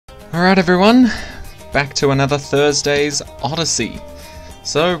Alright everyone, back to another Thursday's Odyssey.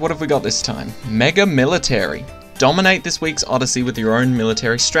 So what have we got this time? Mega Military. Dominate this week's Odyssey with your own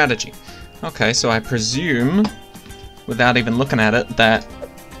military strategy. Okay, so I presume, without even looking at it, that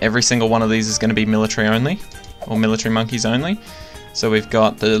every single one of these is going to be military only, or military monkeys only. So we've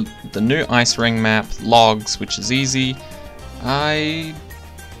got the new ice ring map, logs, which is easy. I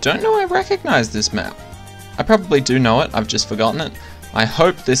don't know I recognize this map. I probably do know it, I've just forgotten it. I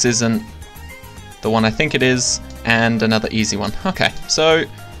hope this isn't the one I think it is, and another easy one. Okay, so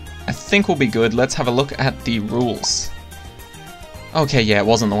I think we'll be good. Let's have a look at the rules. Okay, yeah, it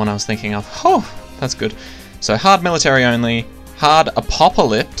wasn't the one I was thinking of. Oh, that's good. So hard military only, hard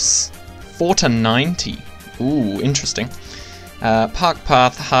apocalypse, 4 to 90. Ooh, interesting. Park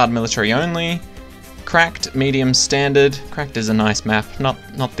path, hard military only, cracked, medium, standard. Cracked is a nice map, not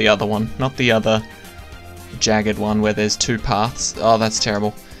the other one, not the other jagged one where there's two paths. Oh, that's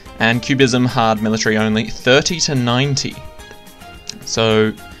terrible. And cubism, hard military only, 30 to 90.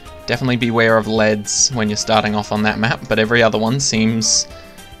 So definitely beware of leads when you're starting off on that map, but every other one seems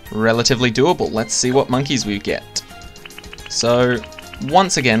relatively doable. Let's see what monkeys we get. So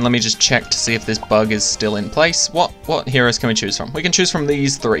once again, let me just check to see if this bug is still in place. What heroes can we choose from? We can choose from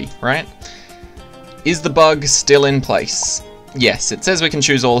these three, right? Is the bug still in place? Yes, it says we can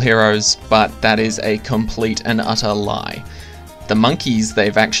choose all heroes, but that is a complete and utter lie. The monkeys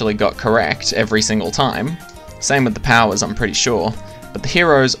they've actually got correct every single time. Same with the powers, I'm pretty sure. But the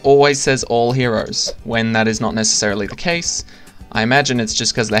heroes always says all heroes, when that is not necessarily the case. I imagine it's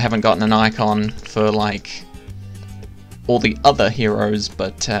just because they haven't gotten an icon for, like, all the other heroes,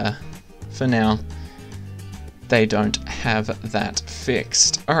 but for now, they don't have that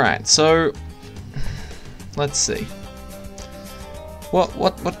fixed. Alright, so let's see.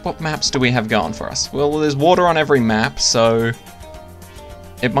 What maps do we have going for us? Well, there's water on every map, so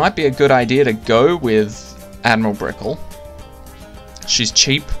it might be a good idea to go with Admiral Brickle. She's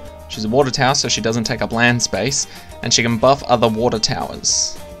cheap, she's a water tower, so she doesn't take up land space, and she can buff other water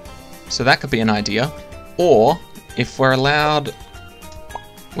towers. So that could be an idea. Or, if we're allowed...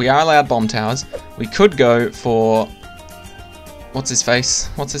 We are allowed bomb towers. We could go for... What's his face?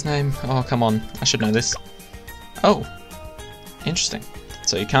 What's his name? Oh, come on. I should know this. Oh. Interesting.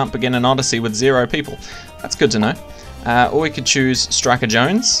 So you can't begin an Odyssey with 0 people. That's good to know. Or we could choose Striker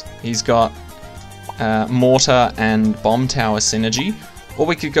Jones. He's got mortar and bomb tower synergy. Or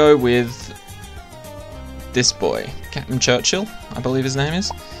we could go with this boy, Captain Churchill, I believe his name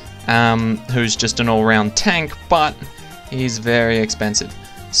is, who's just an all-round tank, but he's very expensive.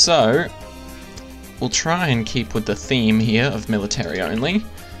 So we'll try and keep with the theme here of military only.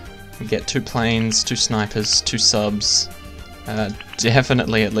 We get 2 planes, 2 snipers, 2 subs.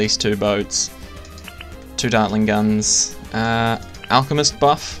 Definitely at least 2 boats, 2 Dartling guns, Alchemist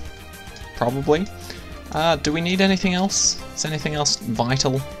buff, probably. Do we need anything else? Is anything else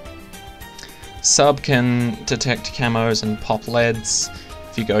vital? Sub can detect camos and pop leads.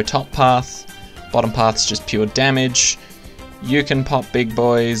 If you go top path, bottom path's just pure damage. You can pop big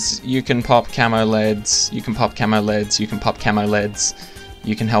boys, you can pop camo leads, you can pop camo leads, you can pop camo leads.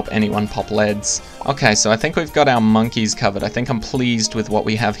 You can help anyone pop leads. Okay, so I think we've got our monkeys covered. I think I'm pleased with what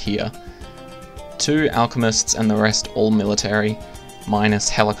we have here. 2 alchemists and the rest all military, minus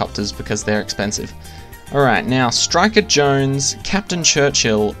helicopters because they're expensive. Alright, now Striker Jones, Captain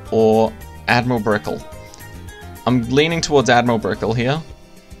Churchill, or Admiral Brickle. I'm leaning towards Admiral Brickle here,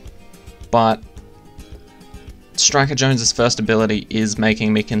 but Striker Jones's first ability is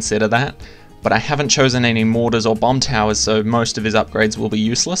making me consider that. But I haven't chosen any mortars or bomb towers, so most of his upgrades will be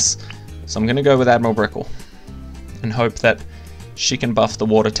useless. So I'm going to go with Admiral Brickle and hope that she can buff the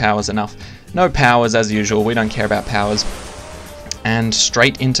water towers enough. No powers as usual, we don't care about powers. And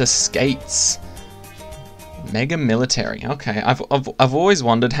straight into skates. Mega Military. Okay, I've always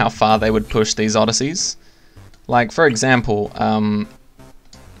wondered how far they would push these Odysseys. Like, for example,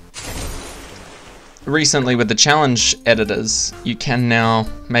 recently with the challenge editors, you can now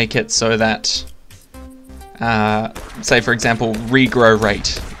make it so that, say for example, regrow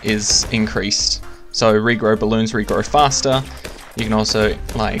rate is increased. So regrow balloons regrow faster. You can also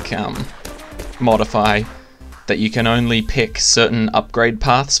like modify that you can only pick certain upgrade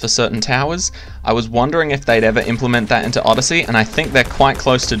paths for certain towers. I was wondering if they'd ever implement that into Odyssey, and I think they're quite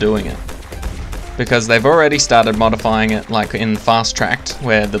close to doing it. Because they've already started modifying it like in Fast Tracked,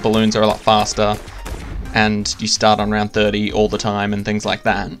 where the balloons are a lot faster, and you start on round 30 all the time and things like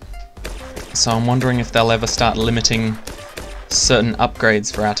that. So I'm wondering if they'll ever start limiting certain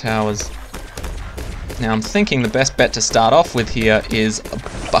upgrades for our towers. Now I'm thinking the best bet to start off with here is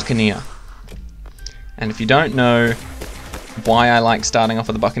a Buccaneer. And if you don't know, why I like starting off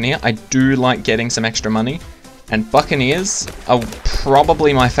with a Buccaneer. I do like getting some extra money, and Buccaneers are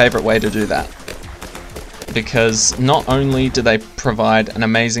probably my favorite way to do that. Because not only do they provide an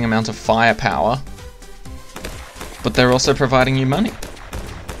amazing amount of firepower, but they're also providing you money.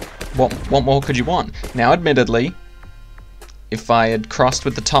 What more could you want? Now, admittedly, if I had crossed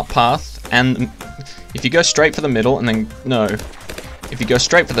with the top path, and if you go straight for the middle and then, no, if you go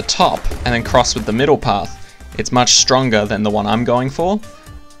straight for the top and then cross with the middle path, it's much stronger than the one I'm going for,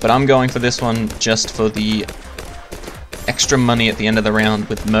 but I'm going for this one just for the extra money at the end of the round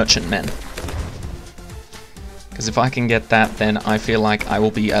with merchantmen. Because if I can get that, then I feel like I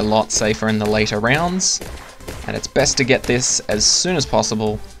will be a lot safer in the later rounds, and it's best to get this as soon as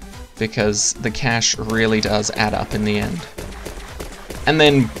possible because the cash really does add up in the end. And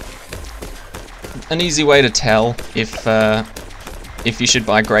then an easy way to tell if you should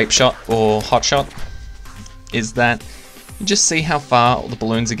buy Grape Shot or Hot Shot is that you just see how far all the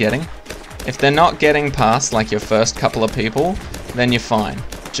balloons are getting. If they're not getting past like your first couple of people, then you're fine.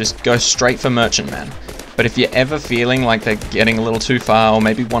 Just go straight for Merchantman. But if you're ever feeling like they're getting a little too far, or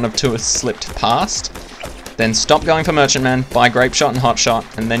maybe one of two has slipped past, then stop going for Merchantman, buy Grape Shot and Hot Shot,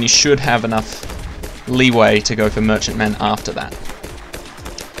 and then you should have enough leeway to go for Merchantman after that.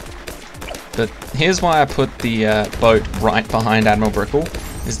 But here's why I put the boat right behind Admiral Brickle,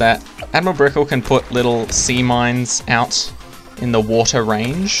 is that Admiral Brickle can put little sea mines out in the water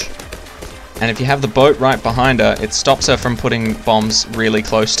range, and if you have the boat right behind her, it stops her from putting bombs really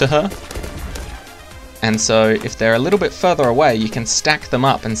close to her. And so if they're a little bit further away, you can stack them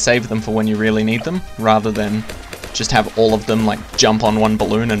up and save them for when you really need them, rather than just have all of them like jump on one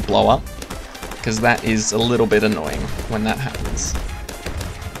balloon and blow up, because that is a little bit annoying when that happens.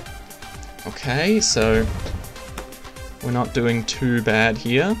 Okay, so we're not doing too bad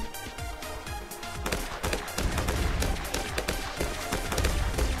here.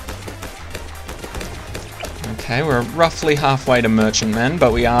 Okay, we're roughly halfway to Merchantmen,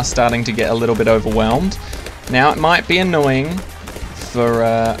 but we are starting to get a little bit overwhelmed. Now, it might be annoying for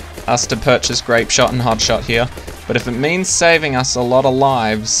us to purchase Grape Shot and Hot Shot here, but if it means saving us a lot of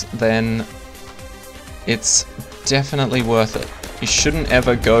lives, then it's definitely worth it. You shouldn't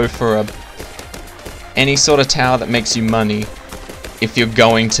ever go for any sort of tower that makes you money if you're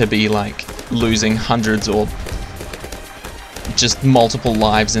going to be like losing hundreds or just multiple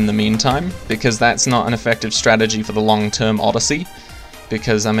lives in the meantime, because that's not an effective strategy for the long-term Odyssey.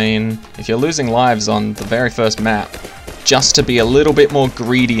 Because, I mean, if you're losing lives on the very first map just to be a little bit more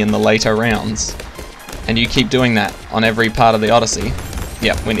greedy in the later rounds, and you keep doing that on every part of the Odyssey,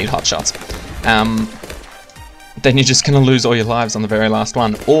 yep, we need Hot Shots, then you're just going to lose all your lives on the very last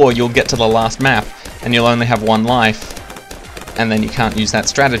one. Or you'll get to the last map and you'll only have one life, and then you can't use that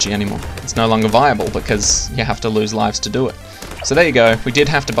strategy anymore. It's no longer viable because you have to lose lives to do it. So there you go, we did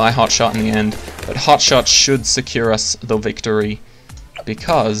have to buy Hot Shot in the end, but Hot Shot should secure us the victory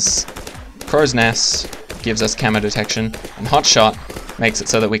because Crow's Nest gives us camo detection, and Hot Shot makes it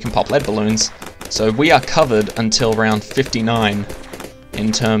so that we can pop lead balloons. So we are covered until round 59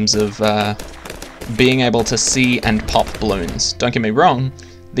 in terms of being able to see and pop balloons. Don't get me wrong,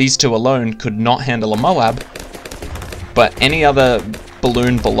 these two alone could not handle a Moab, but any other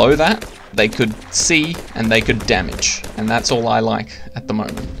balloon below that, they could see and they could damage, and that's all I like at the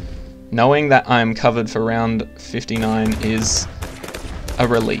moment. Knowing that I'm covered for round 59 is a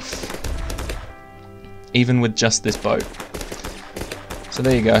relief, even with just this boat. So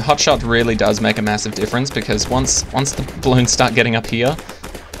there you go, Hot Shot really does make a massive difference, because once the balloons start getting up here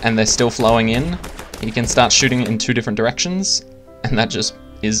and they're still flowing in, you can start shooting in two different directions, and that just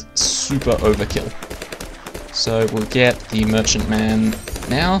is super overkill. So we'll get the Merchantman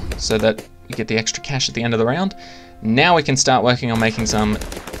now, so that we get the extra cash at the end of the round. Now we can start working on making some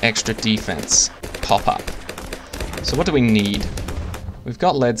extra defense pop up. So what do we need? We've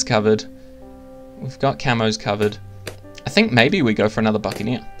got leads covered. We've got camos covered. I think maybe we go for another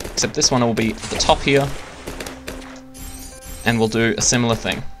Buccaneer, except this one will be at the top here, and we'll do a similar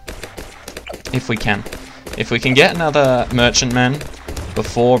thing, if we can. If we can get another Merchantman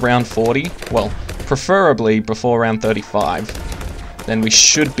before round 40, well, preferably before round 35, then we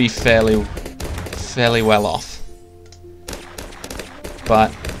should be fairly well off.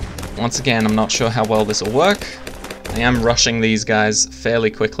 But once again, I'm not sure how well this will work. I am rushing these guys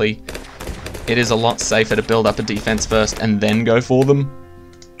fairly quickly. It is a lot safer to build up a defense first and then go for them,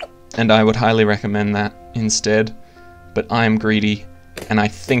 and I would highly recommend that instead. But I am greedy, and I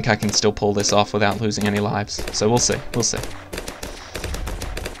think I can still pull this off without losing any lives. So we'll see, we'll see.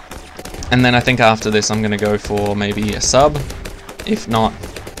 And then I think after this I'm going to go for maybe a sub, if not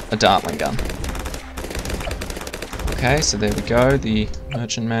a Dartling gun. Okay, so there we go. The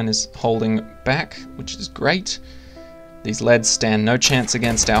merchantman is holding back, which is great. These leads stand no chance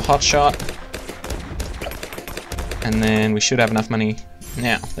against our hotshot. And then we should have enough money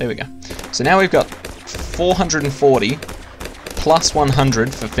now. There we go. So now we've got 440 plus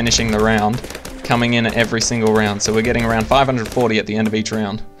 100 for finishing the round coming in every single round. So we're getting around 540 at the end of each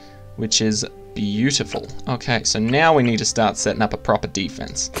round, which is beautiful. Okay, so now we need to start setting up a proper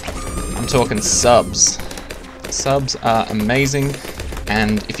defense. I'm talking subs. Subs are amazing,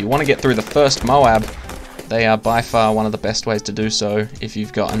 and if you want to get through the first Moab, they are by far one of the best ways to do so if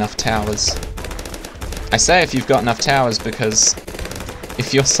you've got enough towers. I say if you've got enough towers because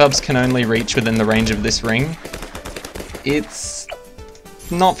if your subs can only reach within the range of this ring, it's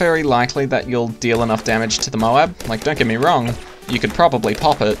not very likely that you'll deal enough damage to the Moab. Like, don't get me wrong, you could probably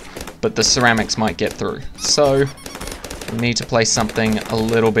pop it, but the ceramics might get through. So we need to place something a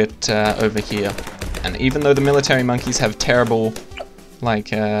little bit over here. And even though the military monkeys have terrible,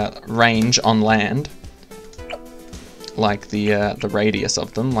 like, range on land, like the radius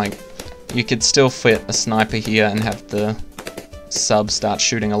of them, like, you could still fit a sniper here and have the sub start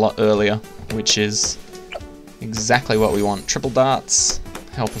shooting a lot earlier, which is exactly what we want. Triple darts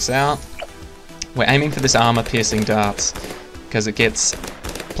help us out. We're aiming for this armor-piercing darts because it gets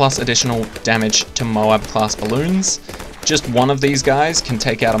plus additional damage to Moab class balloons. Just one of these guys can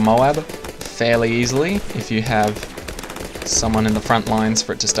take out a Moab fairly easily if you have someone in the front lines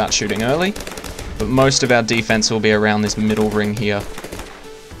for it to start shooting early, but most of our defense will be around this middle ring here.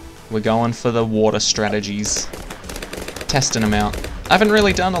 We're going for the water strategies, testing them out. I haven't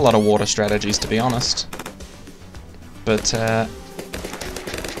really done a lot of water strategies, to be honest, but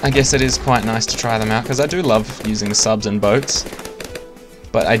I guess it is quite nice to try them out because I do love using subs and boats.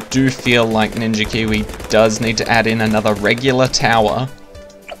 But I do feel like Ninja Kiwi does need to add in another regular tower,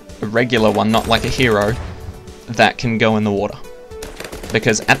 a regular one, not like a hero, that can go in the water.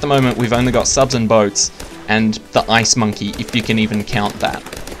 Because at the moment we've only got subs and boats, and the ice monkey, if you can even count that.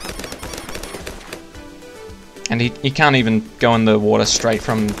 And he can't even go in the water straight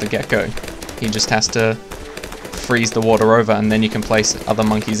from the get-go. He just has to freeze the water over, and then you can place other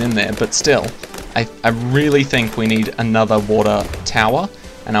monkeys in there. But still, I really think we need another water tower,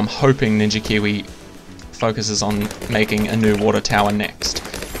 and I'm hoping Ninja Kiwi focuses on making a new water tower next.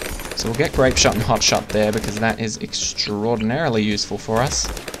 So we'll get Grape Shot and Hot Shot there because that is extraordinarily useful for us.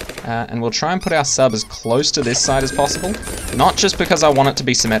 And we'll try and put our sub as close to this side as possible. Not just because I want it to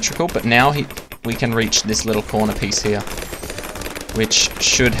be symmetrical, but now we can reach this little corner piece here, which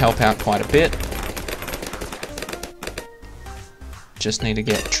should help out quite a bit. Just need to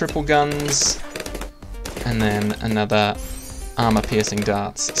get triple guns, and then another armor-piercing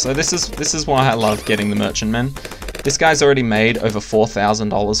darts. So this is why I love getting the merchantmen. This guy's already made over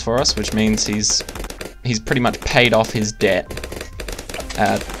 $4,000 for us, which means he's pretty much paid off his debt.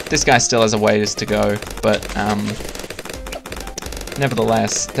 This guy still has a ways to go, but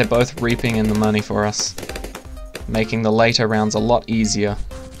nevertheless, they're both reaping in the money for us, making the later rounds a lot easier.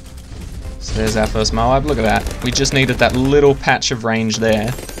 So there's our first Moab. Look at that. We just needed that little patch of range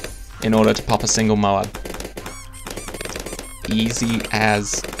there in order to pop a single Moab. Easy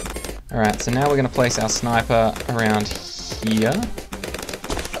as. Alright, so now we're going to place our sniper around here.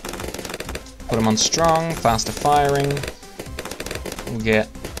 Put him on strong, faster firing. We'll get...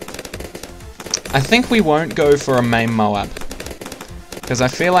 I think we won't go for a main Moab, because I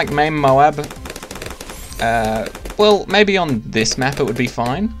feel like main Moab, well, maybe on this map it would be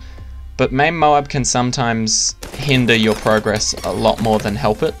fine, but main Moab can sometimes hinder your progress a lot more than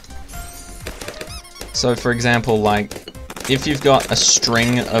help it. So for example, like, if you've got a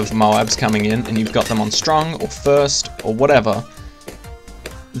string of Moabs coming in and you've got them on strong or first or whatever,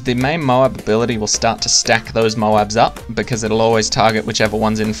 the main Moab ability will start to stack those Moabs up because it'll always target whichever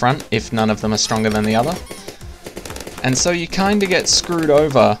one's in front if none of them are stronger than the other. And so you kind of get screwed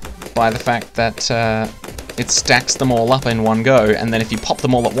over by the fact that it stacks them all up in one go, and then if you pop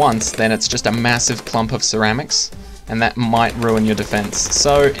them all at once, then it's just a massive clump of ceramics, and that might ruin your defense.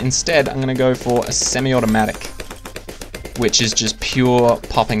 So instead, I'm going to go for a semi-automatic, which is just pure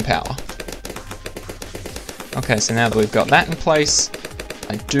popping power. Okay, so now that we've got that in place,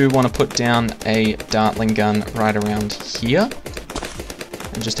 I do want to put down a Dartling gun right around here,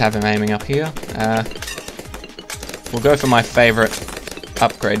 and just have him aiming up here. We'll go for my favorite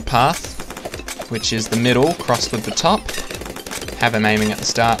upgrade path, which is the middle crossed with the top. Have him aiming at the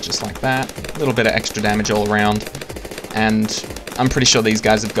start, just like that. A little bit of extra damage all around, and I'm pretty sure these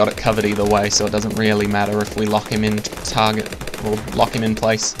guys have got it covered either way, so it doesn't really matter if we lock him in target, or lock him in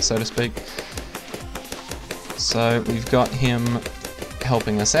place, so to speak. So we've got him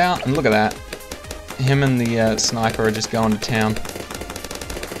helping us out, and look at that. him and the sniper are just going to town.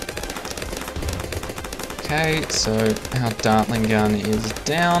 Okay, so our Dartling gun is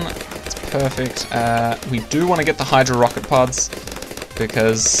down. It's perfect. We do want to get the Hydra rocket pods,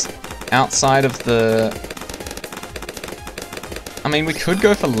 because outside of the... I mean, we could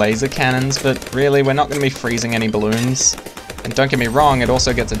go for laser cannons, but really, we're not going to be freezing any balloons. And don't get me wrong, it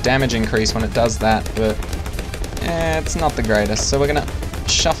also gets a damage increase when it does that, but it's not the greatest. So we're going to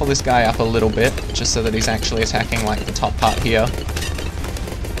shuffle this guy up a little bit, just so that he's actually attacking like the top part here.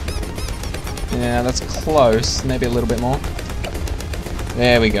 Yeah, that's close. Maybe a little bit more.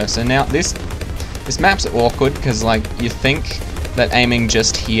 There we go. So now this map's awkward, because like you think that aiming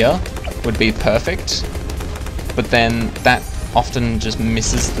just here would be perfect, but then that often just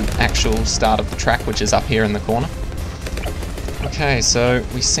misses the actual start of the track, which is up here in the corner. Okay, so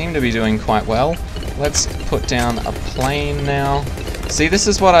we seem to be doing quite well. Let's put down a plane now. See, this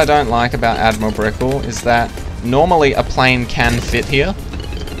is what I don't like about Admiral Brickle, is that normally a plane can fit here,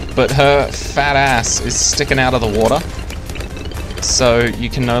 but her fat ass is sticking out of the water, so you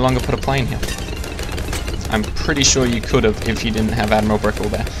can no longer put a plane here. I'm pretty sure you could have if you didn't have Admiral Brickle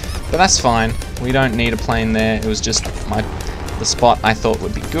there. But that's fine, we don't need a plane there, it was just the spot I thought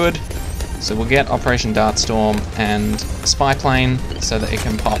would be good. So we'll get Operation Dartstorm and Spy Plane so that it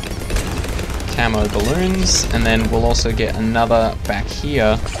can pop camo balloons, and then we'll also get another back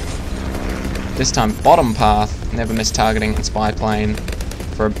here. This time bottom path, never miss targeting and Spy Plane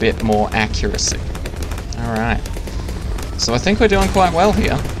for a bit more accuracy. Alright, so I think we're doing quite well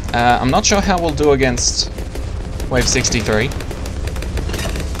here. I'm not sure how we'll do against Wave 63.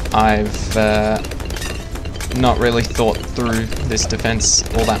 I've not really thought through this defense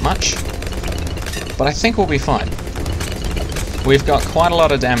all that much, but I think we'll be fine. We've got quite a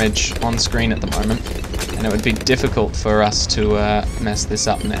lot of damage on screen at the moment, and it would be difficult for us to mess this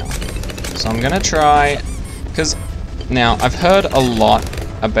up now. So I'm gonna try, because now I've heard a lot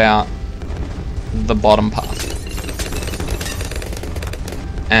about the bottom path,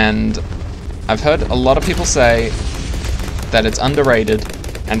 and I've heard a lot of people say that it's underrated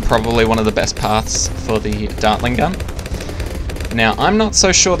and probably one of the best paths for the Dartling gun. Now, I'm not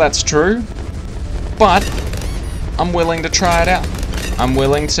so sure that's true, but I'm willing to try it out. I'm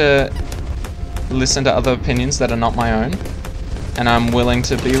willing to listen to other opinions that are not my own, and I'm willing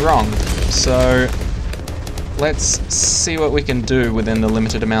to be wrong. So let's see what we can do within the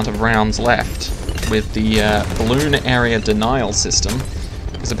limited amount of rounds left with the balloon area denial system,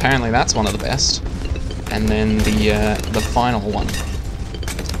 because apparently that's one of the best. And then the final one,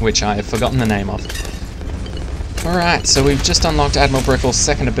 which I have forgotten the name of. Alright, so we've just unlocked Admiral Brickle's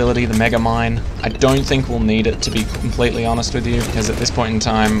second ability, the Mega Mine. I don't think we'll need it, to be completely honest with you, because at this point in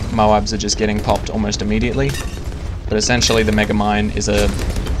time, Moabs are just getting popped almost immediately. But essentially the Mega Mine is a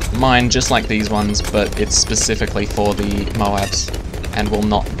mine just like these ones, but it's specifically for the Moabs, and will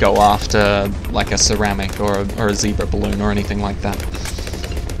not go after like a ceramic or a zebra balloon or anything like that.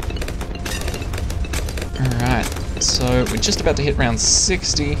 Alright, so we're just about to hit round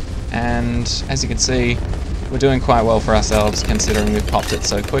 60, and as you can see, we're doing quite well for ourselves considering we've popped it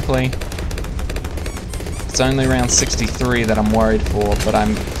so quickly. It's only round 63 that I'm worried for, but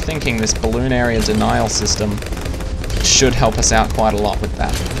I'm thinking this balloon area denial system should help us out quite a lot with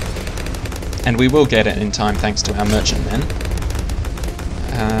that. And we will get it in time thanks to our merchant men.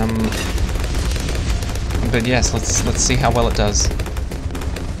 But yes, let's see how well it does.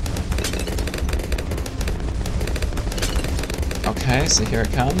 Okay, so here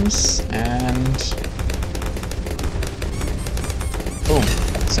it comes, and boom.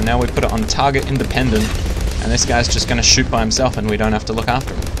 So now we put it on target independent, and this guy's just going to shoot by himself and we don't have to look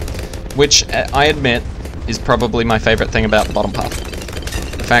after him. Which, I admit, is probably my favourite thing about the bottom path.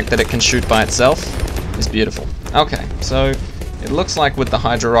 The fact that it can shoot by itself is beautiful. Okay, so it looks like with the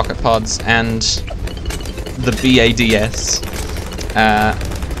Hydra rocket pods and the BADS,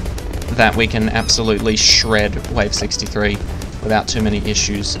 that we can absolutely shred Wave 63 without too many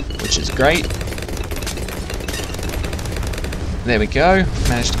issues, which is great. There we go,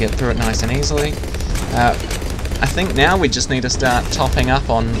 managed to get through it nice and easily. I think now we just need to start topping up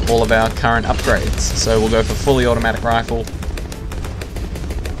on all of our current upgrades. So we'll go for fully automatic rifle,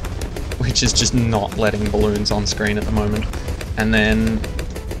 which is just not letting balloons on screen at the moment. And then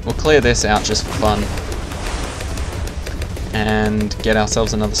we'll clear this out just for fun. And get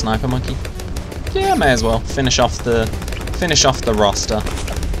ourselves another sniper monkey. Yeah, may as well. Finish off the roster.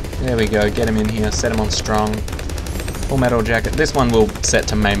 There we go, get him in here, set him on strong. Full metal jacket. This one will set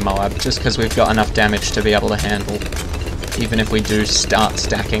to main Moab, just because we've got enough damage to be able to handle, even if we do start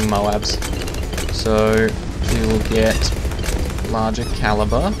stacking Moabs. So we will get larger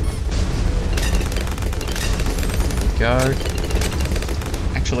caliber. go.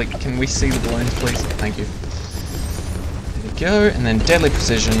 Actually, can we see the balloons, please? Thank you. There we go, and then Deadly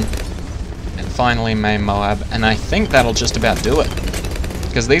Precision, and finally Main Moab, and I think that'll just about do it.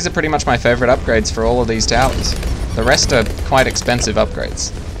 Because these are pretty much my favorite upgrades for all of these towers. The rest are quite expensive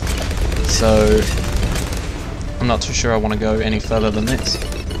upgrades. So, I'm not too sure I want to go any further than this.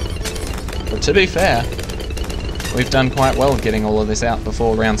 But to be fair, we've done quite well getting all of this out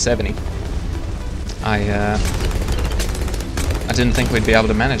before round 70. I didn't think we'd be able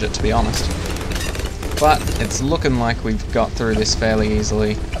to manage it, to be honest. But it's looking like we've got through this fairly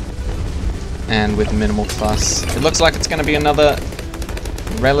easily and with minimal fuss. It looks like it's going to be another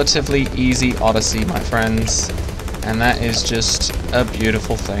relatively easy Odyssey, my friends, and that is just a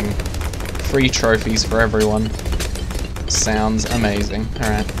beautiful thing. Free trophies for everyone. Sounds amazing.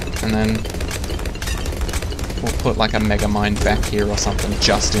 Alright, and then we'll put like a Mega Mine back here or something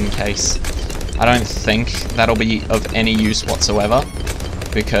just in case. I don't think that'll be of any use whatsoever,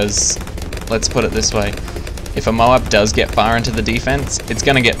 because let's put it this way, if a Moab does get far into the defense, it's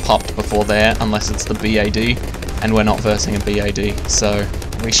going to get popped before there unless it's the BAD, and we're not versing a BAD, so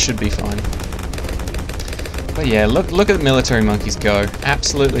we should be fine. But yeah, look at military monkeys go,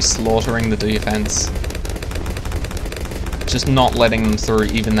 absolutely slaughtering the defense, just not letting them through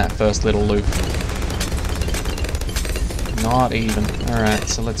even that first little loop. Not even. Alright,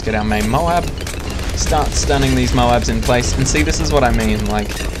 so let's get our main Moab, start stunning these Moabs in place, and see, this is what I mean, like,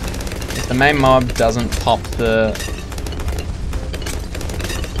 if the main Moab doesn't pop the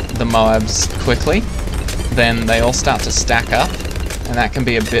Moabs quickly, then they all start to stack up, and that can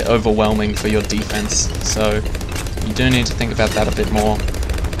be a bit overwhelming for your defense, so you do need to think about that a bit more.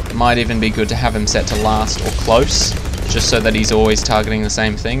 It might even be good to have him set to last or close, just so that he's always targeting the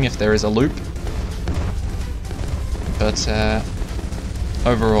same thing if there is a loop. But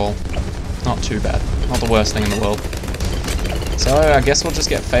overall, not too bad. Not the worst thing in the world. So I guess we'll just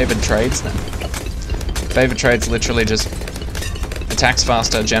get favored trades then. Favored trades literally just attacks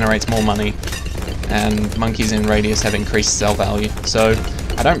faster, generates more money, and monkeys in radius have increased sell value. So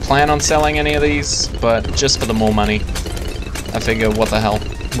I don't plan on selling any of these, but just for the more money, I figure what the hell,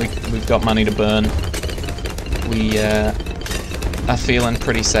 we've got money to burn. We are feeling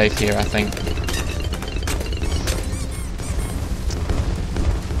pretty safe here, I think.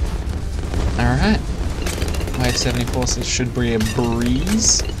 Alright, wave 74 should be a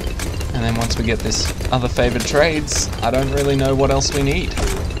breeze, and then once we get this other favoured trades, I don't really know what else we need.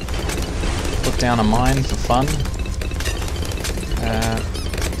 Put down a mine for fun.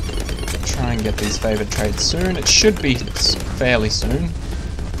 Try and get these favoured trades soon. It should be fairly soon.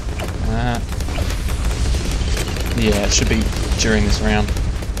 Yeah, it should be during this round.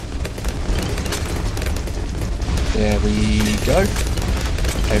 There we go.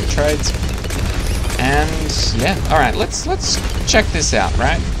 Favoured trades. And yeah, alright, let's check this out,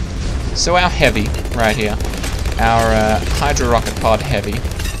 right? So our heavy right here, our Hydro Rocket Pod heavy,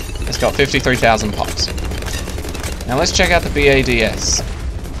 has got 53,000 pops. Now let's check out the BADS.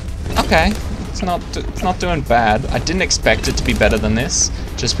 Okay, it's not doing bad. I didn't expect it to be better than this,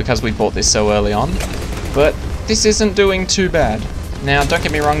 just because we bought this so early on, but this isn't doing too bad. Now, don't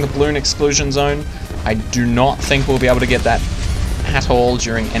get me wrong, the balloon exclusion zone, I do not think we'll be able to get that at all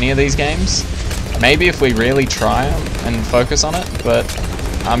during any of these games. Maybe if we really try and focus on it, but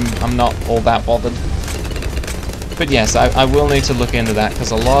I'm not all that bothered. But yes, I will need to look into that,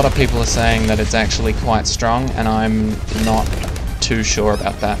 because a lot of people are saying that it's actually quite strong, and I'm not too sure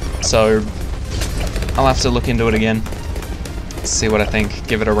about that. So I'll have to look into it again, see what I think,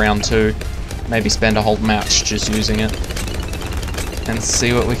 give it a round 2, maybe spend a whole match just using it, and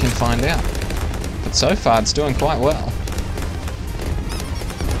see what we can find out. But so far it's doing quite well.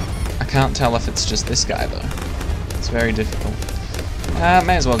 I can't tell if it's just this guy though. It's very difficult.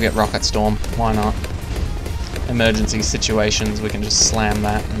 May as well get Rocket Storm, why not? Emergency situations, we can just slam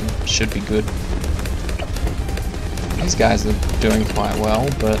that and should be good. These guys are doing quite well,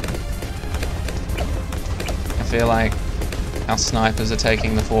 but I feel like our snipers are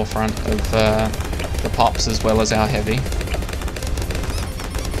taking the forefront of the pops as well as our heavy.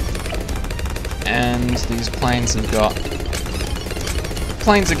 And these planes have got...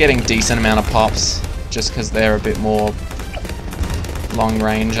 Planes are getting decent amount of pops, just because they're a bit more long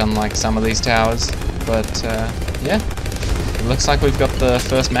range, unlike some of these towers. But yeah, it looks like we've got the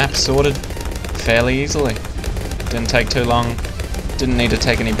first map sorted fairly easily. Didn't take too long, didn't need to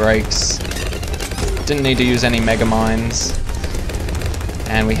take any breaks, didn't need to use any mega mines,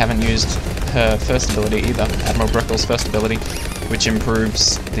 and we haven't used her first ability either, Admiral Brickle's first ability, which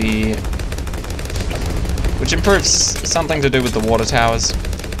improves something to do with the water towers.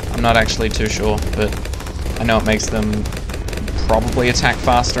 I'm not actually too sure, but I know it makes them probably attack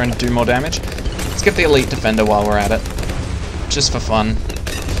faster and do more damage. Let's get the Elite Defender while we're at it. Just for fun.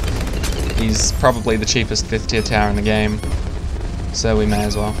 He's probably the cheapest 5th tier tower in the game, so we may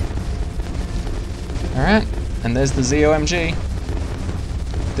as well. Alright, and there's the ZOMG.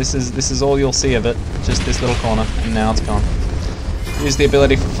 This is all you'll see of it, just this little corner, and now it's gone. Use the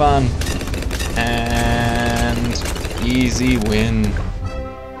ability for fun. And easy win.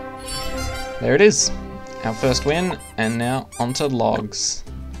 There it is. Our first win, and now onto logs.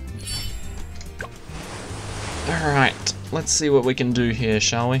 Alright, let's see what we can do here,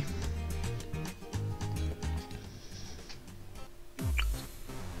 shall we?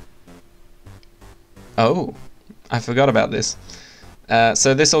 Oh, I forgot about this.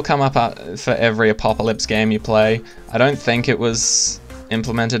 So this will come up for every Apocalypse game you play. I don't think it was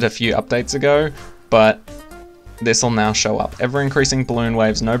implemented a few updates ago, but this will now show up. Ever increasing balloon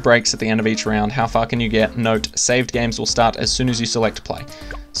waves, no breaks at the end of each round. How far can you get? Note, saved games will start as soon as you select play.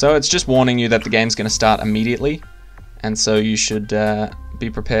 So it's just warning you that the game's going to start immediately, and so you should be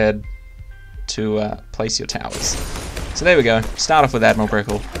prepared to place your towers. So there we go. Start off with Admiral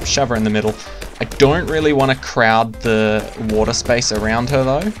Brickle, shove her in the middle. I don't really want to crowd the water space around her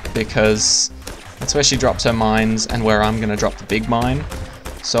though, because that's where she drops her mines and where I'm going to drop the big mine.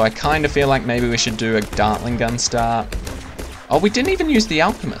 So I kind of feel like maybe we should do a Dartling gun start. Oh, we didn't even use the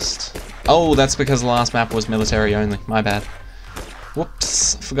Alchemist. Oh, that's because the last map was military only. My bad.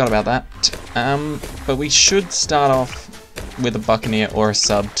 Whoops, forgot about that. But we should start off with a Buccaneer or a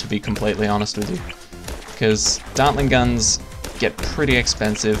sub, to be completely honest with you. Because Dartling guns get pretty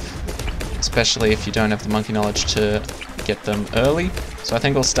expensive, especially if you don't have the monkey knowledge to get them early. So I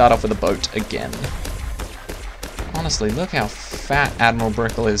think we'll start off with a boat again. Honestly, look how fat Admiral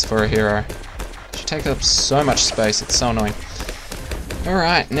Brickle is for a hero. She takes up so much space, it's so annoying.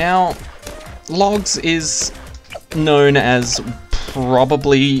 Alright, now, Logs is known as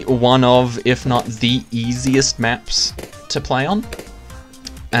probably one of, if not the easiest maps to play on.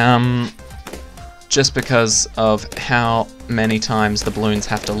 Just because of how many times the balloons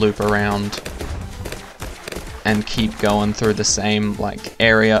have to loop around and keep going through the same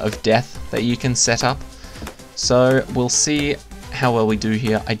area of death that you can set up. So we'll see how well we do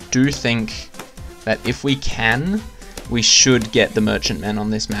here. I do think that if we can, we should get the merchantmen on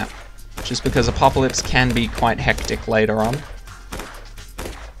this map. Just because Apocalypse can be quite hectic later on.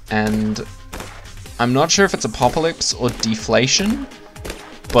 And I'm not sure if it's Apocalypse or Deflation,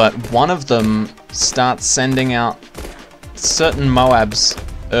 but one of them starts sending out certain Moabs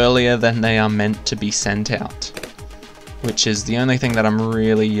earlier than they are meant to be sent out, which is the only thing that I'm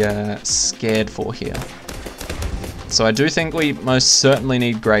really scared for here. So I do think we most certainly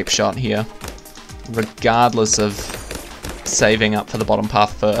need Grape Shot here, regardless of saving up for the bottom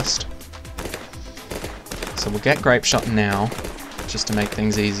path first. So we'll get Grape Shot now, just to make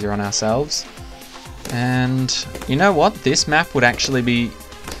things easier on ourselves. And you know what? This map would actually be...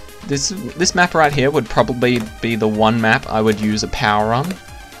 This map right here would probably be the one map I would use a power on.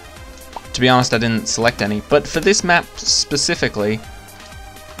 To be honest, I didn't select any, but for this map specifically,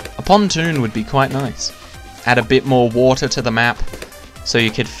 a pontoon would be quite nice. Add a bit more water to the map, so you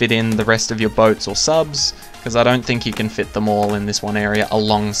could fit in the rest of your boats or subs, because I don't think you can fit them all in this one area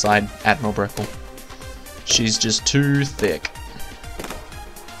alongside Admiral Brickle. She's just too thick.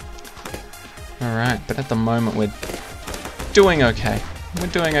 Alright, but at the moment we're doing okay. We're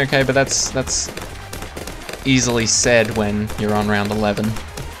doing okay, but that's easily said when you're on round 11.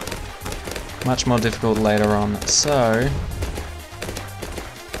 Much more difficult later on. So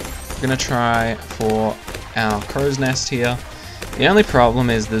we're gonna try for our crow's nest here. The only problem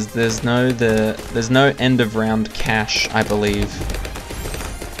is there's no end of round cash, I believe.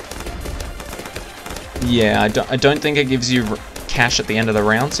 Yeah, I don't think it gives you cash at the end of the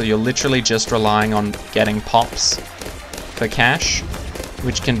round, so you're literally just relying on getting pops for cash,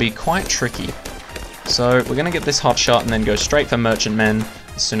 which can be quite tricky. So we're going to get this hot shot and then go straight for merchantmen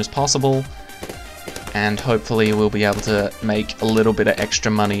as soon as possible, and hopefully we'll be able to make a little bit of extra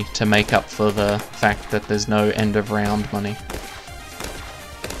money to make up for the fact that there's no end of round money.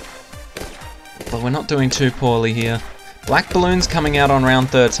 But we're not doing too poorly here. Black balloons coming out on round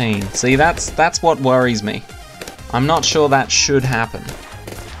 13. See, that's what worries me. I'm not sure that should happen.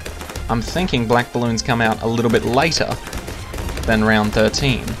 I'm thinking black balloons come out a little bit later than round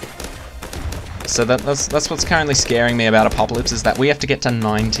 13. So that's what's currently scaring me about Apocalypse, is that we have to get to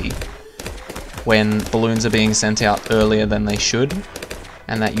 90 when balloons are being sent out earlier than they should,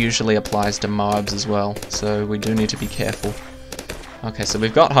 and that usually applies to Moabs as well, so we do need to be careful. Okay, so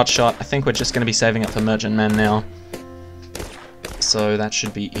we've got Hotshot. I think we're just going to be saving up for Merchantmen now. So that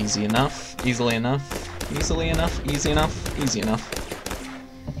should be easily enough. Easily enough, easy enough, easy enough.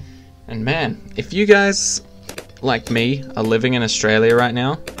 And man, if you guys, like me, are living in Australia right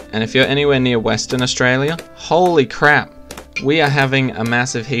now, and if you're anywhere near Western Australia, holy crap, we are having a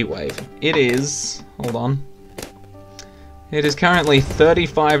massive heat wave. It is, hold on, it is currently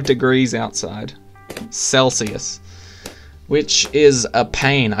 35 degrees outside, Celsius, which is a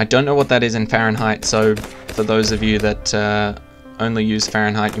pain. I don't know what that is in Fahrenheit, so for those of you that only use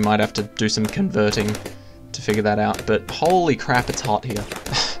Fahrenheit, you might have to do some converting to figure that out, but holy crap, it's hot here.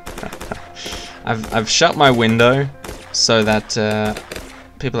 I've shut my window so that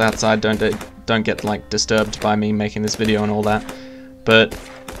people outside don't get like disturbed by me making this video and all that, but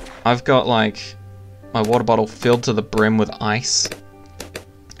I've got like my water bottle filled to the brim with ice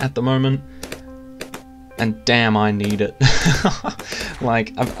at the moment, and damn, I need it.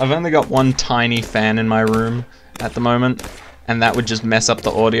 Like I've only got one tiny fan in my room at the moment, and that would just mess up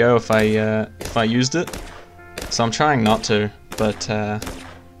the audio if I used it. So I'm trying not to, but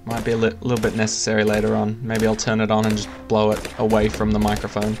might be a little bit necessary later on. Maybe I'll turn it on and just blow it away from the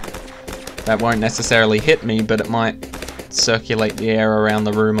microphone. That won't necessarily hit me, but it might circulate the air around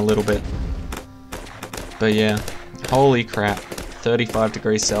the room a little bit. But yeah, holy crap, 35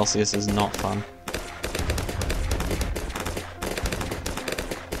 degrees Celsius is not fun.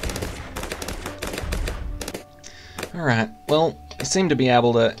 Alright, well, we seem to be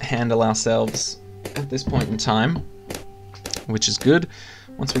able to handle ourselves at this point in time, which is good.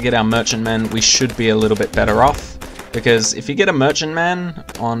 Once we get our merchantmen, we should be a little bit better off, because if you get a merchantman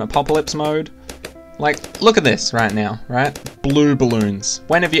on apocalypse mode, like, look at this right now, right? Blue balloons.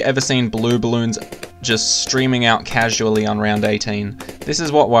 When have you ever seen blue balloons just streaming out casually on round 18? This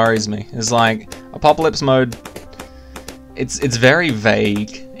is what worries me. It's like, apocalypse mode, it's very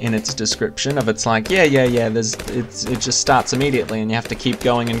vague in its description of, it's like, yeah, it just starts immediately and you have to keep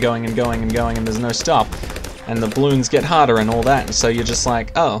going and going and going and going and there's no stop. And the balloons get harder and all that, and so you're just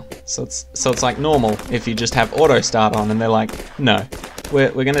like, oh, so it's like normal if you just have auto start on, and they're like, no,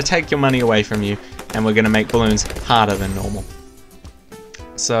 we're gonna take your money away from you and we're gonna make balloons harder than normal.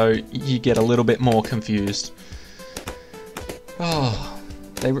 So you get a little bit more confused. Oh,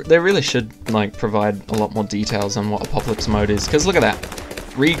 they really should like provide a lot more details on what apocalypse mode is, because look at that,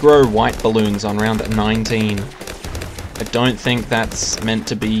 regrow white balloons on round 19. I don't think that's meant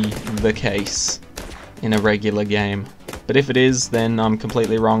to be the case in a regular game, but if it is, then I'm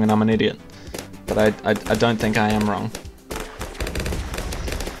completely wrong and I'm an idiot. But I don't think I am wrong.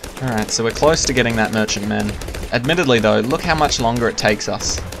 Alright, so we're close to getting that merchantman. Admittedly though, look how much longer it takes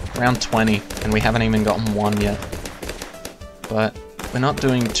us. Round 20, and we haven't even gotten one yet. But we're not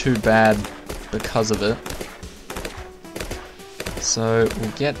doing too bad because of it. So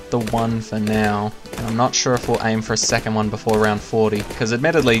we'll get the one for now, and I'm not sure if we'll aim for a second one before round 40, because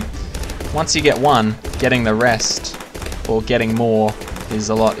admittedly, once you get one, getting the rest, or getting more, is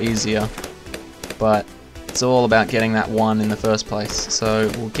a lot easier. But it's all about getting that one in the first place. So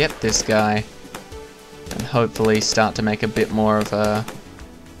we'll get this guy, and hopefully start to make a bit more of a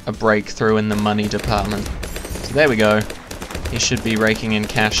breakthrough in the money department. So there we go. He should be raking in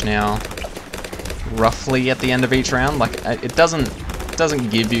cash now, roughly at the end of each round. Like, it doesn't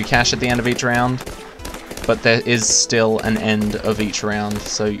give you cash at the end of each round, but there is still an end of each round,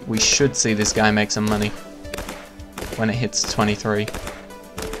 so we should see this guy make some money when it hits 23.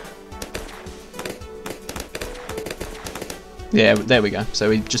 Yeah, there we go. So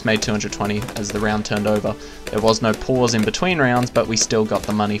we just made 220 as the round turned over. There was no pause in between rounds, but we still got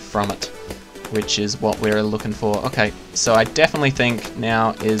the money from it, which is what we're looking for. Okay, so I definitely think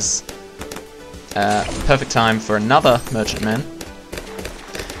now is perfect time for another merchantman.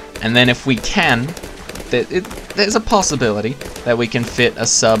 And then if we can, there's a possibility that we can fit a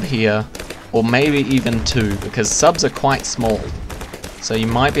sub here, or maybe even two, because subs are quite small. So you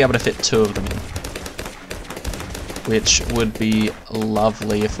might be able to fit two of them in, which would be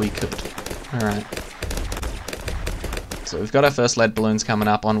lovely if we could. Alright. So we've got our first lead balloons coming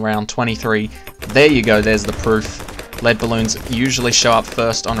up on round 23. There you go, there's the proof. Lead balloons usually show up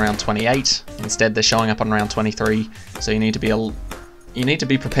first on round 28. Instead, they're showing up on round 23. So you need to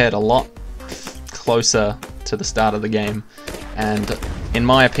be prepared a lot closer to the start of the game. And in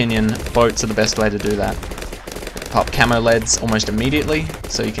my opinion, boats are the best way to do that. Pop camo leads almost immediately,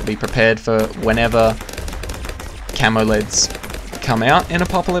 so you can be prepared for whenever camo leads come out in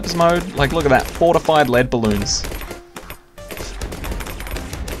apocalypse mode. Like, look at that, fortified lead balloons.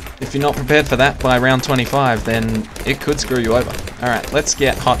 If you're not prepared for that by round 25, then it could screw you over. Alright, let's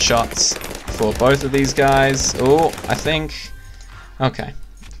get hot shots for both of these guys. Oh, I think... Okay,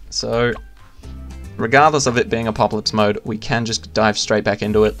 so regardless of it being apocalypse mode, we can just dive straight back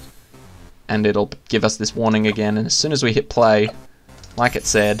into it and it'll give us this warning again, and as soon as we hit play, like it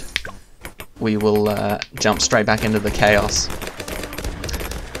said, we will jump straight back into the chaos.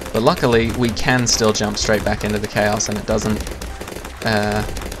 But luckily, we can still jump straight back into the chaos, and it doesn't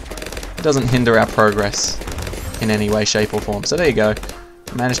hinder our progress in any way, shape, or form. So there you go.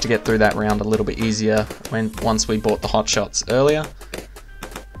 We managed to get through that round a little bit easier once we bought the hot shots earlier.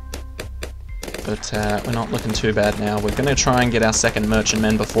 But we're not looking too bad now. We're going to try and get our second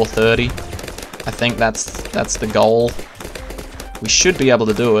merchantmen before 30. I think that's the goal. We should be able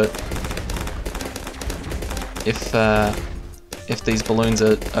to do it if these balloons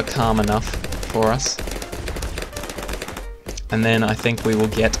are calm enough for us. And then I think we will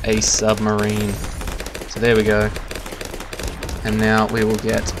get a submarine. So there we go. And now we will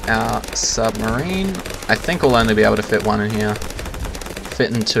get our submarine. I think we'll only be able to fit one in here.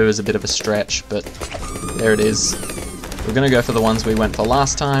 Fitting two is a bit of a stretch, but there it is. We're going to go for the ones we went for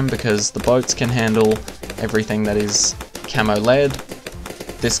last time because the boats can handle everything that is camo lead.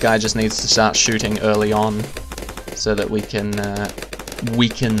 This guy just needs to start shooting early on so that we can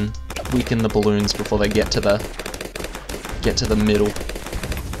weaken the balloons before they get to the middle,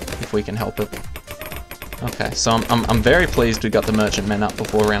 if we can help it. Okay, so I'm very pleased we got the merchantmen up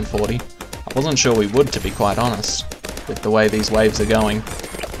before round 40. I wasn't sure we would, to be quite honest, with the way these waves are going,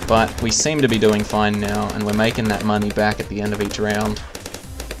 but we seem to be doing fine now, and we're making that money back at the end of each round.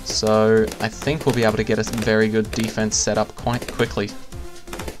 So I think we'll be able to get a very good defense set up quite quickly.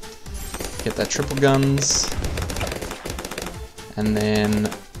 Get that triple guns, and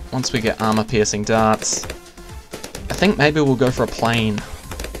then once we get armor piercing darts, I think maybe we'll go for a plane,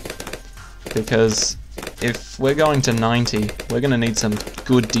 because if we're going to 90, we're going to need some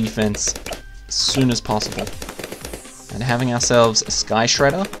good defense as soon as possible. And having ourselves a Sky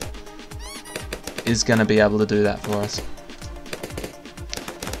Shredder is going to be able to do that for us.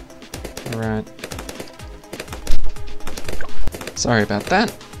 Alright. Sorry about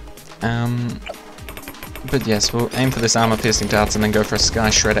that. But yes, we'll aim for this armor piercing darts and then go for a Sky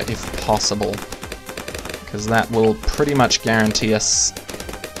Shredder if possible, because that will pretty much guarantee us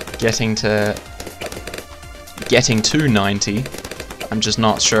getting to 90. I'm just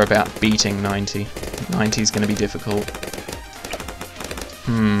not sure about beating 90. 90 is going to be difficult.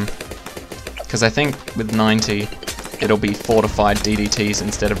 Because I think with 90 it'll be fortified DDTs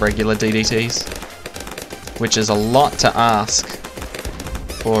instead of regular DDTs, which is a lot to ask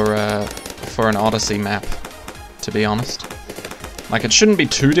for an Odyssey map, to be honest. Like, it shouldn't be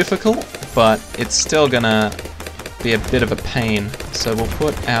too difficult, but it's still gonna be a bit of a pain. So we'll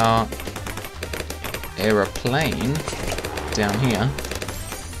put our aeroplane down here.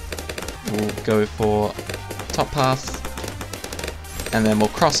 We'll go for top path, and then we'll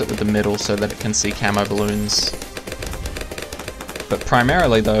cross it with the middle so that it can see camo balloons. But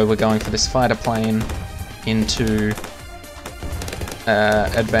primarily though, we're going for this fighter plane into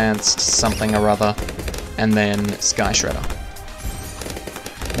advanced something or other, and then Sky Shredder.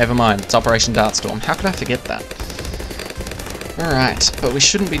 Never mind, it's Operation Dartstorm. How could I forget that? Alright, but we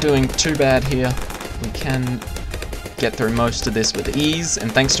shouldn't be doing too bad here. We can get through most of this with ease, and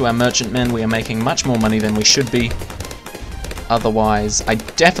thanks to our merchantmen we are making much more money than we should be. Otherwise, I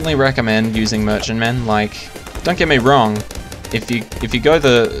definitely recommend using merchantmen. Like, don't get me wrong, if you go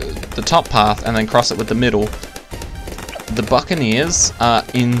the top path and then cross it with the middle, the Buccaneers are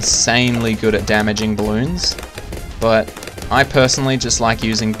insanely good at damaging balloons, but I personally just like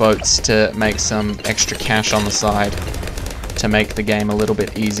using boats to make some extra cash on the side to make the game a little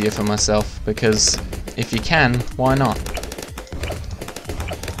bit easier for myself, because if you can, why not?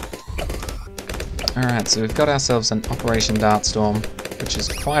 Alright, so we've got ourselves an Operation Dartstorm, which is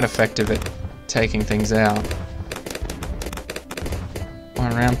quite effective at taking things out. We're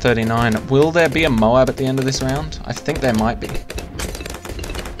on round 39. Will there be a Moab at the end of this round? I think there might be.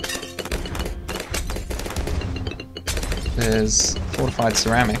 There's fortified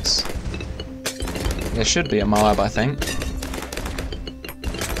ceramics. There should be a Moab, I think.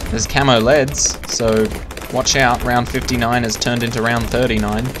 There's camo leads, so watch out. Round 59 has turned into round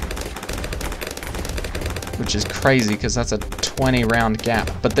 39. Which is crazy, because that's a 20 round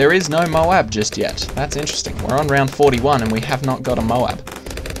gap. But there is no Moab just yet. That's interesting. We're on round 41 and we have not got a Moab.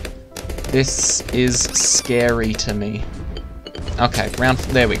 This is scary to me. Okay,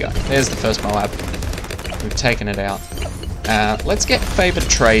 there we go. There's the first Moab. We've taken it out. Let's get favored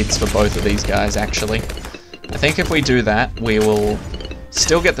trades for both of these guys, actually. I think if we do that, we will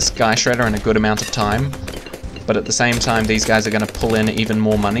still get the Sky Shredder in a good amount of time, but at the same time, these guys are going to pull in even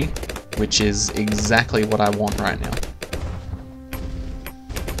more money, which is exactly what I want right now.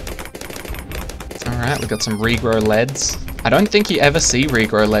 Alright, we've got some regrow leads. I don't think you ever see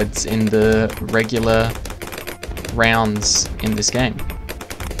regrow leads in the regular rounds in this game.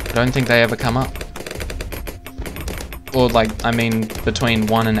 I don't think they ever come up. Or like, I mean, between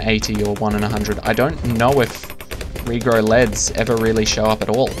 1 and 80 or 1 and 100. I don't know if regrow leads ever really show up at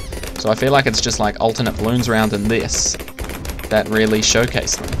all. So I feel like it's just like alternate balloons round and this that really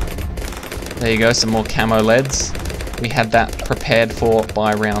showcase them. There you go, some more camo leads. We had that prepared for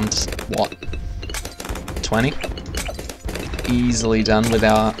by round, what, 20? Easily done with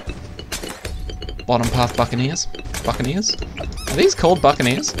our bottom path Buccaneers. Buccaneers? Are these called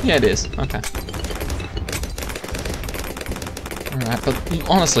Buccaneers? Yeah, it is. Okay. Alright, but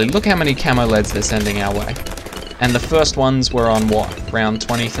honestly, look how many camo leads they're sending our way. And the first ones were on what? Round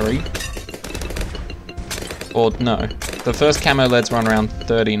 23? Or no. The first camo leads were on round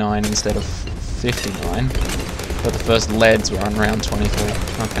 39 instead of 59. But the first leads were on round 24.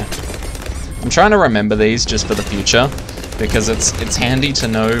 Okay. I'm trying to remember these just for the future, because it's handy to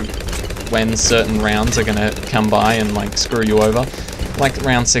know when certain rounds are gonna come by and like screw you over. Like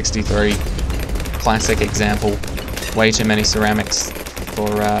round 63, classic example. Way too many ceramics for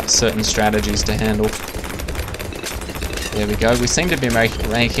certain strategies to handle. There we go. We seem to be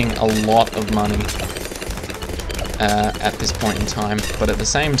making a lot of money at this point in time, but at the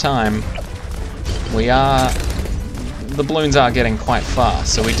same time, the balloons are getting quite far,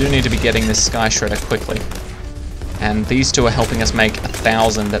 so we do need to be getting this Sky Shredder quickly. And these two are helping us make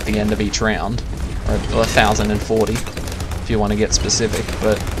 1,000 at the end of each round, or 1,040 if you want to get specific,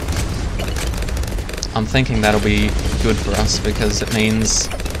 but I'm thinking that'll be good for us because it means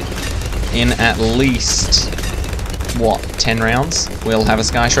in at least, what, 10 rounds we'll have a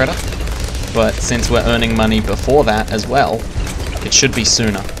Sky Shredder, but since we're earning money before that as well, it should be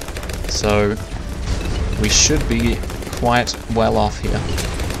sooner. So we should be quite well off here.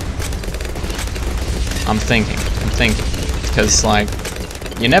 I'm thinking, because like,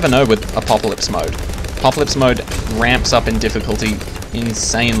 you never know with Apocalypse mode. Apocalypse mode ramps up in difficulty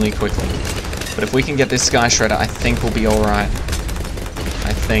insanely quickly. But if we can get this Sky Shredder, I think we'll be alright.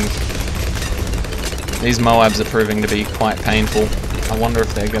 I think. These Moabs are proving to be quite painful. I wonder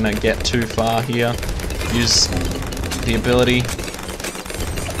if they're gonna get too far here. Use the ability.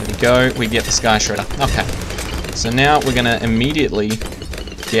 There we go, we get the Sky Shredder. Okay. So now we're gonna immediately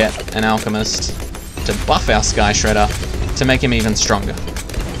get an Alchemist to buff our Sky Shredder to make him even stronger.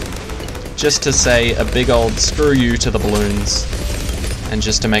 Just to say a big old screw you to the balloons, and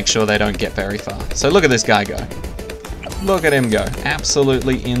just to make sure they don't get very far. So look at this guy go. Look at him go.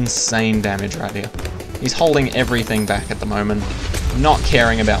 Absolutely insane damage right here. He's holding everything back at the moment, not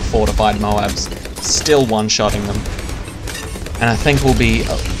caring about fortified Moabs, still one-shotting them. And I think we'll be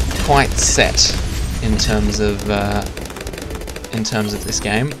quite set in terms of this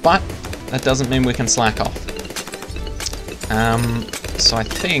game, but that doesn't mean we can slack off. So I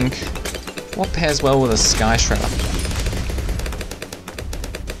think, what pairs well with a Sky Shredder?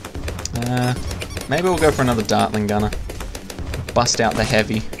 Maybe we'll go for another Dartling Gunner. Bust out the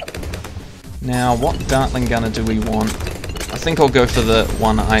heavy. Now, what Dartling Gunner do we want? I think I'll go for the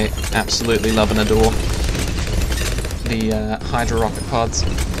one I absolutely love and adore. The Hydra Rocket Pods.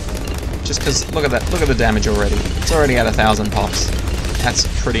 Just because, look at that, look at the damage already. It's already at 1,000 pops. That's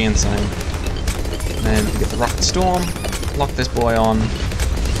pretty insane. And then we get the Rocket Storm, lock this boy on.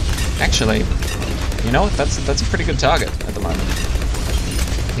 Actually, you know what, that's a pretty good target at the moment.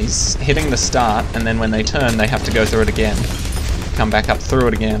 He's hitting the start, and then when they turn, they have to go through it again. Come back up through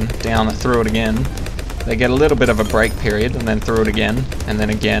it again, down through it again. They get a little bit of a break period, and then through it again, and then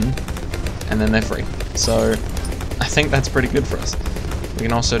they're free. So, I think that's pretty good for us. We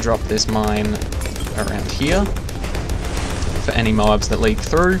can also drop this mine around here, for any Moabs that leak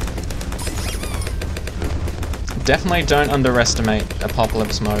through. Definitely don't underestimate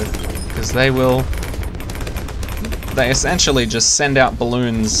Apocalypse mode, because they essentially just send out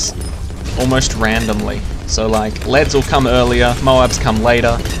balloons almost randomly. So like, leads will come earlier, Moabs come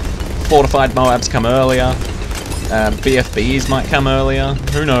later, fortified Moabs come earlier, BFBs might come earlier,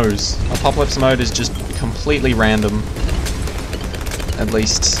 who knows? Apocalypse mode is just completely random, at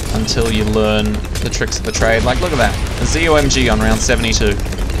least until you learn the tricks of the trade. Like, look at that, a ZOMG on round 72.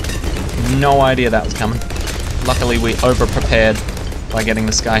 No idea that was coming. Luckily we over-prepared by getting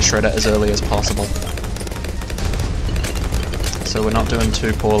the Sky Shredder as early as possible. So we're not doing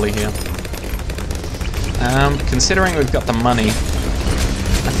too poorly here. Considering we've got the money,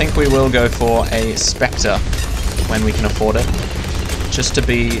 I think we will go for a Spectre when we can afford it, just to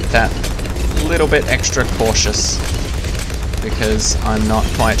be that little bit extra cautious, because I'm not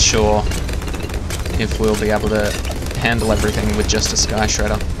quite sure if we'll be able to handle everything with just a Sky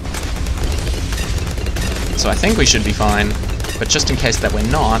Shredder. So I think we should be fine, but just in case that we're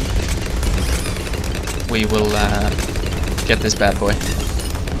not, we will get this bad boy.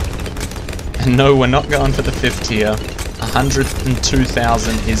 And no, we're not going for the 5th tier.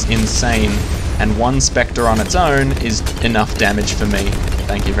 102,000 is insane, and one Spectre on its own is enough damage for me.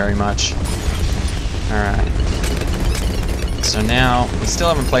 Thank you very much. Alright. So now, we still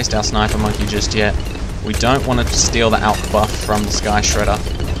haven't placed our Sniper Monkey just yet. We don't want to steal the Alk buff from the Sky Shredder.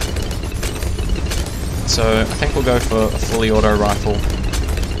 So I think we'll go for a fully auto rifle.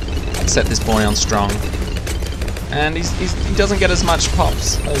 Set this boy on strong. And he doesn't get as much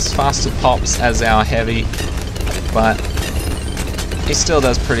pops, as faster pops as our heavy, but he still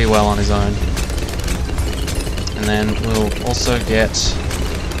does pretty well on his own. And then we'll also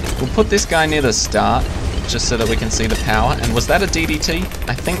we'll put this guy near the start, just so that we can see the power. And was that a DDT?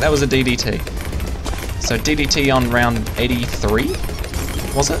 I think that was a DDT. So DDT on round 83,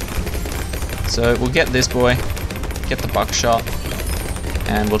 was it? So we'll get this boy, get the buckshot,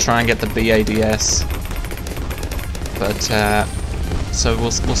 and we'll try and get the BADS. But, so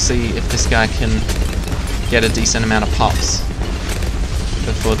we'll see if this guy can get a decent amount of pops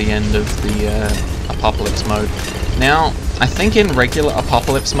before the end of the Apocalypse mode. Now, I think in regular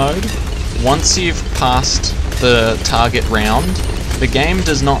Apocalypse mode, once you've passed the target round, the game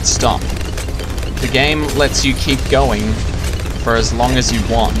does not stop. The game lets you keep going for as long as you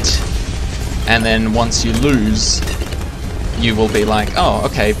want, and then once you lose, you will be like, oh,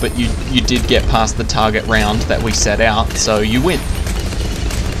 okay, but you did get past the target round that we set out, so you win.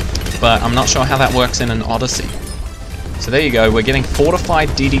 But I'm not sure how that works in an Odyssey. So there you go, we're getting fortified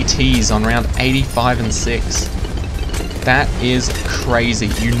DDTs on round 85 and 6. That is crazy.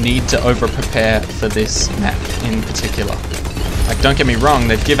 You need to over-prepare for this map in particular. Like, don't get me wrong,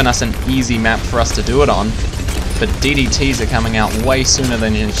 they've given us an easy map for us to do it on, but DDTs are coming out way sooner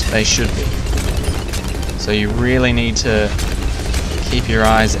than they should be. So you really need to keep your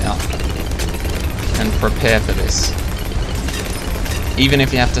eyes out and prepare for this. Even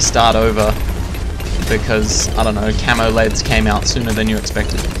if you have to start over because, I don't know, camo leads came out sooner than you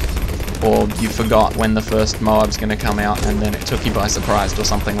expected. Or you forgot when the first Moab's going to come out and then it took you by surprise or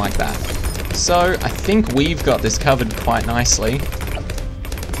something like that. So I think we've got this covered quite nicely.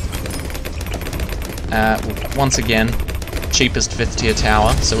 Once again, cheapest 5th tier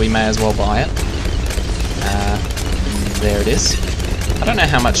tower, so we may as well buy it. There it is. I don't know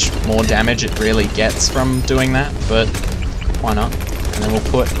how much more damage it really gets from doing that, but why not? And then we'll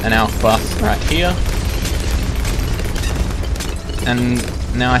put an Alk buff right here. And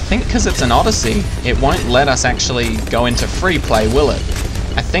now I think because it's an Odyssey, it won't let us actually go into free play, will it?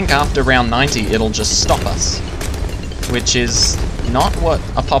 I think after round 90 it'll just stop us, which is not what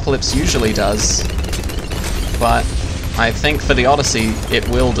Apocalypse usually does, but I think for the Odyssey it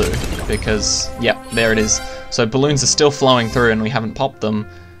will do, because, yep, there it is. So balloons are still flowing through and we haven't popped them,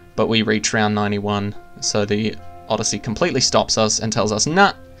 but we reach round 91, so the Odyssey completely stops us and tells us,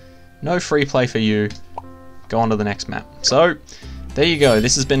 nah, no free play for you, go on to the next map. So, there you go,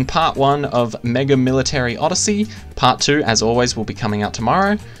 this has been part 1 of Mega Military Odyssey. Part 2, as always, will be coming out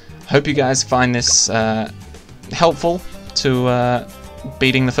tomorrow. Hope you guys find this helpful to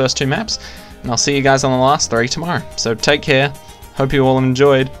beating the first 2 maps, and I'll see you guys on the last 3 tomorrow. So take care, hope you all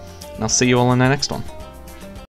enjoyed, and I'll see you all in the next one.